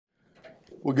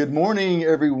Well, good morning,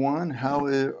 everyone. How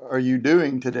are you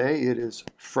doing today? It is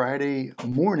Friday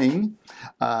morning,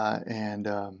 I'm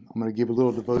going to give a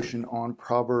little devotion on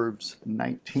Proverbs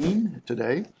 19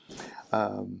 today.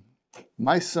 Um,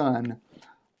 my son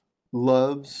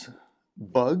loves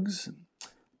bugs,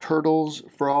 turtles,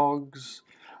 frogs,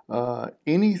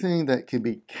 anything that can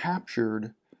be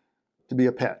captured to be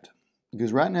a pet.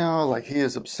 Because right now, like, he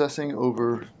is obsessing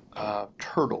over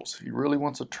turtles. He really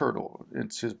wants a turtle.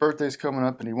 It's his birthday's coming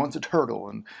up, and he wants a turtle,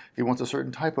 and he wants a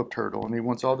certain type of turtle, and he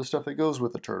wants all the stuff that goes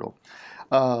with a turtle.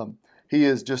 He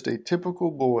is just a typical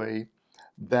boy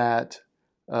that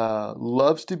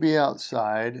loves to be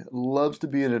outside, loves to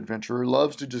be an adventurer,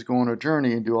 loves to just go on a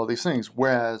journey and do all these things.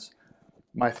 Whereas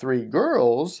my three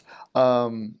girls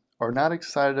are not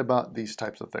excited about these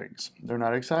types of things. They're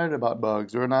not excited about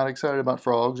bugs. They're not excited about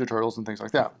frogs or turtles and things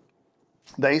like that.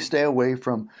 They stay away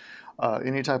from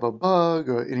any type of bug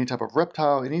or any type of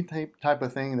reptile, any type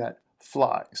of thing that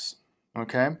flies.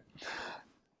 Okay?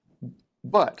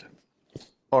 But,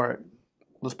 or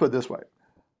let's put it this way.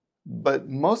 But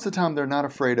most of the time they're not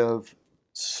afraid of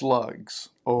slugs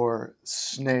or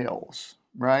snails,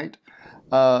 right?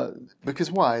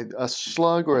 Because why? A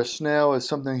slug or a snail is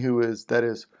something that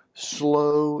is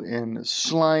slow and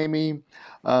slimy.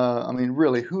 I mean,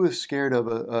 really, who is scared of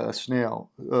a snail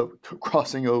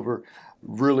crossing over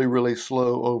really, really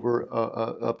slow over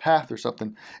a path or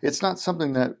something? It's not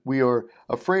something that we are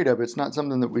afraid of. It's not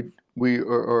something that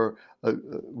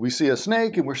we see a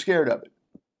snake and we're scared of it.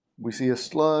 We see a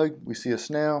slug, we see a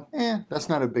snail, that's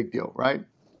not a big deal, right?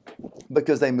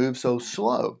 Because they move so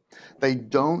slow. They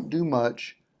don't do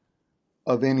much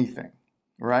of anything,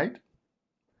 right?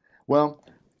 Well,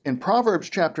 in Proverbs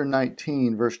chapter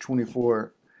 19, verse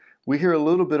 24, we hear a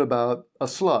little bit about a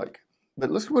slug. But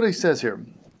listen to what he says here.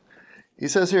 He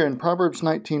says here in Proverbs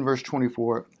 19, verse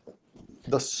 24,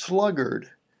 the sluggard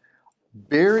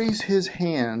buries his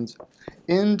hands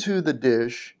into the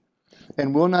dish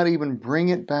and will not even bring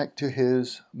it back to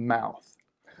his mouth.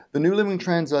 The New Living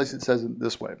Translation says it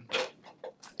this way.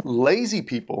 Lazy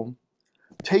people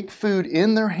take food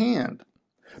in their hand,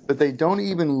 but they don't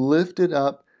even lift it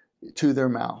up to their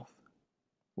mouth.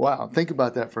 Wow, think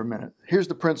about that for a minute. Here's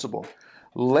the principle.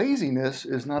 Laziness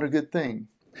is not a good thing.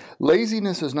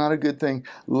 Laziness is not a good thing.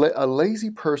 A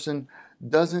lazy person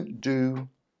doesn't do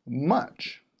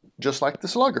much, just like the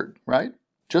sluggard, right?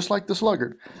 Just like the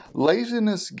sluggard.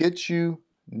 Laziness gets you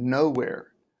nowhere,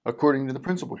 according to the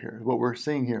principle here, what we're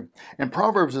seeing here. And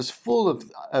Proverbs is full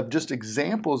of just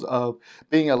examples of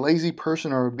being a lazy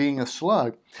person or being a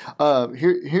slug.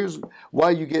 Here's why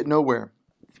you get nowhere.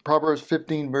 Proverbs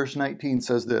 15, verse 19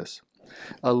 says this.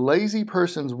 A lazy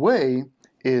person's way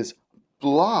is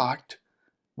blocked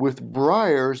with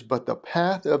briars, but the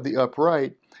path of the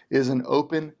upright is an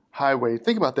open highway.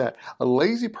 Think about that. A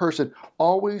lazy person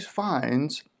always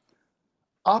finds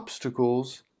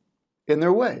obstacles in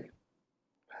their way.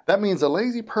 That means a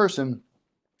lazy person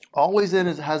always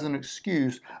has an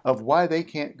excuse of why they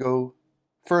can't go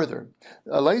further.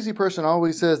 A lazy person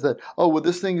always says that, oh, well,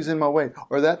 this thing is in my way,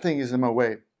 or that thing is in my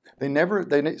way. They never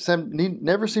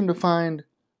seem to find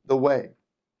the way.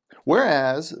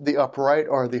 Whereas the upright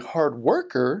or the hard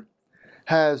worker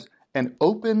has an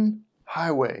open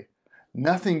highway.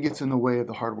 Nothing gets in the way of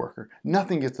the hard worker.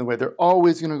 Nothing gets in the way. They're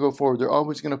always going to go forward. They're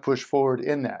always going to push forward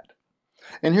in that.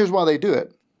 And here's why they do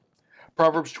it.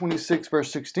 Proverbs 26,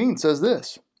 verse 16 says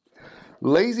this.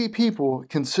 Lazy people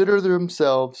consider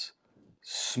themselves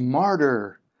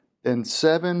smarter than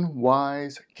 7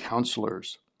 wise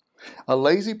counselors. A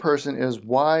lazy person is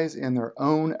wise in their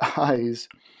own eyes,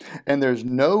 and there's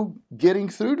no getting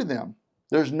through to them.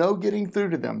 There's no getting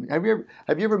through to them. Have you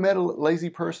ever met a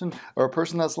lazy person or a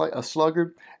person that's like a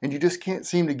sluggard, and you just can't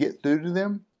seem to get through to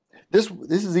them? This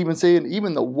is even saying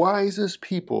even the wisest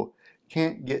people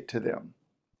can't get to them.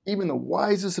 Even the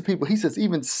wisest of people. He says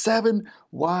even 7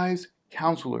 wise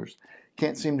counselors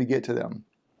can't seem to get to them.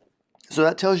 So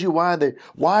that tells you why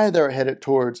they're headed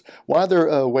towards, why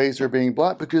their ways are being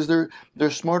blocked, because they're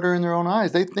smarter in their own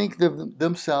eyes. They think of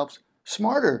themselves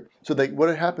smarter. So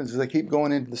what happens is they keep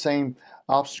going into the same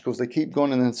obstacles. They keep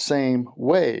going in the same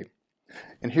way.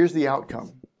 And here's the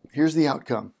outcome. Here's the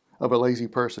outcome of a lazy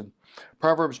person.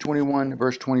 Proverbs 21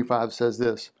 verse 25 says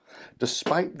this.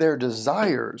 Despite their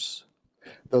desires,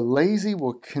 the lazy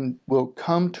will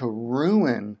come to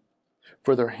ruin,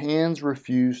 for their hands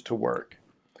refuse to work.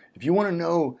 If you want to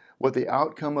know what the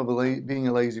outcome of being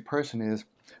a lazy person is,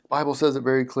 the Bible says it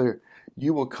very clear.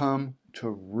 You will come to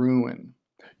ruin.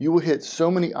 You will hit so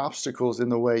many obstacles in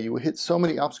the way. You will hit so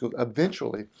many obstacles.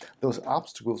 Eventually, those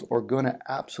obstacles are going to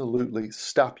absolutely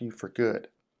stop you for good.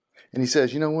 And he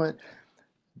says, you know what?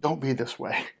 Don't be this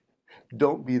way.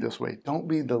 Don't be this way. Don't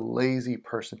be the lazy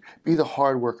person. Be the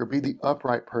hard worker. Be the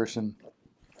upright person.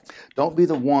 Don't be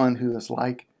the one who is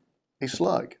like a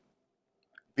slug.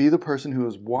 Be the person who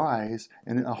is wise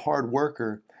and a hard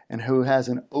worker and who has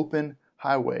an open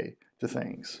highway to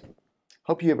things.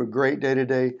 Hope you have a great day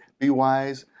today. Be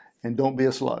wise and don't be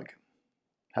a slug.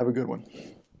 Have a good one.